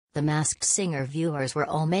The Masked Singer viewers were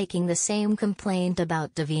all making the same complaint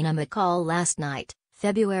about Davina McCall last night,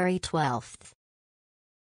 February 12.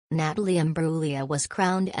 Natalie Imbruglia was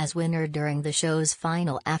crowned as winner during the show's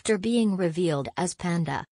final after being revealed as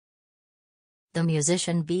Panda. The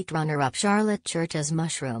musician beat runner-up Charlotte Church's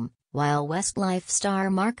Mushroom, while Westlife star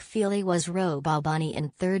Mark Feely was Robo Bunny in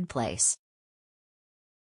third place.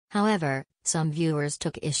 However, some viewers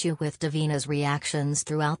took issue with Davina's reactions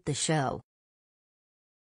throughout the show.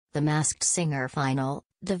 The Masked Singer final,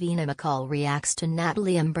 Davina McCall reacts to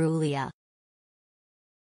Natalie Imbruglia.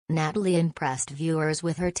 Natalie impressed viewers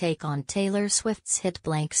with her take on Taylor Swift's hit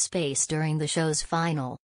Blank Space during the show's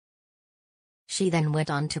final. She then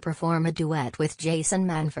went on to perform a duet with Jason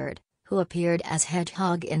Manford, who appeared as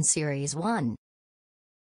Hedgehog in Series 1.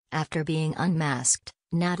 After being unmasked,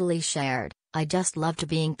 Natalie shared, "I just loved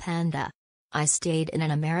being Panda. I stayed in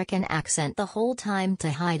an American accent the whole time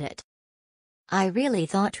to hide it. I really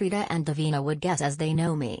thought Rita and Davina would guess as they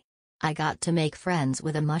know me. I got to make friends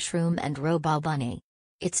with a mushroom and Robo Bunny.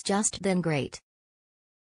 It's just been great."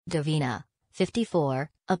 Davina, 54,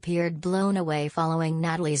 appeared blown away following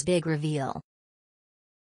Natalie's big reveal.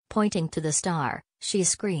 Pointing to the star, she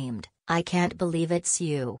screamed, "I can't believe it's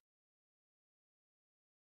you.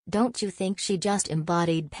 Don't you think she just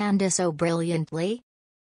embodied Panda so brilliantly?"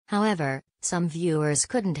 However, some viewers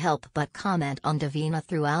couldn't help but comment on Davina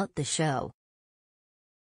throughout the show.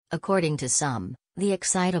 According to some, the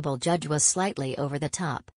excitable judge was slightly over the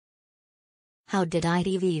top. How did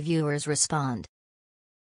ITV viewers respond?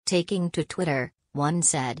 Taking to Twitter, one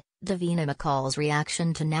said, "Davina McCall's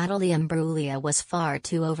reaction to Natalie Imbruglia was far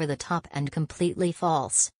too over the top and completely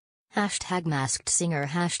false. #Masked Singer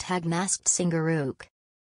 #Masked Singerook."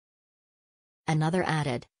 Another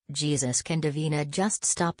added, "Jesus, can Davina just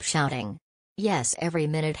stop shouting? Yes, every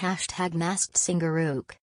minute #Masked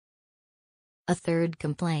Singerook." A third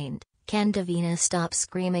complained, "Can Davina stop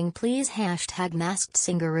screaming please #Masked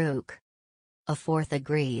Singerook." A fourth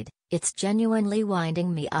agreed, "It's genuinely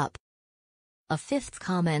winding me up." A fifth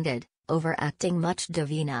commented, "Overacting much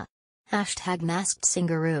Davina. #Masked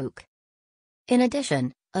Singerook." In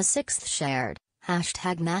addition, a sixth shared,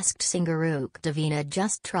 #Masked Singerook Davina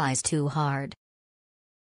just tries too hard.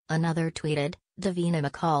 Another tweeted, "Davina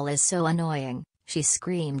McCall is so annoying, she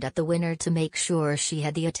screamed at the winner to make sure she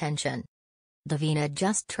had the attention. Davina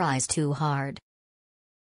just tries too hard."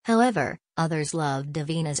 However, others loved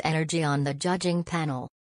Davina's energy on the judging panel.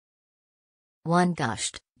 One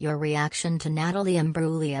gushed, "Your reaction to Natalie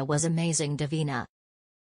Imbruglia was amazing Davina."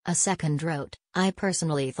 A second wrote, "I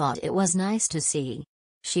personally thought it was nice to see.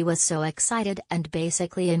 She was so excited and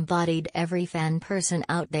basically embodied every fan person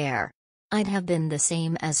out there. I'd have been the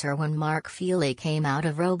same as her when Mark Feely came out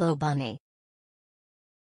of Robo Bunny."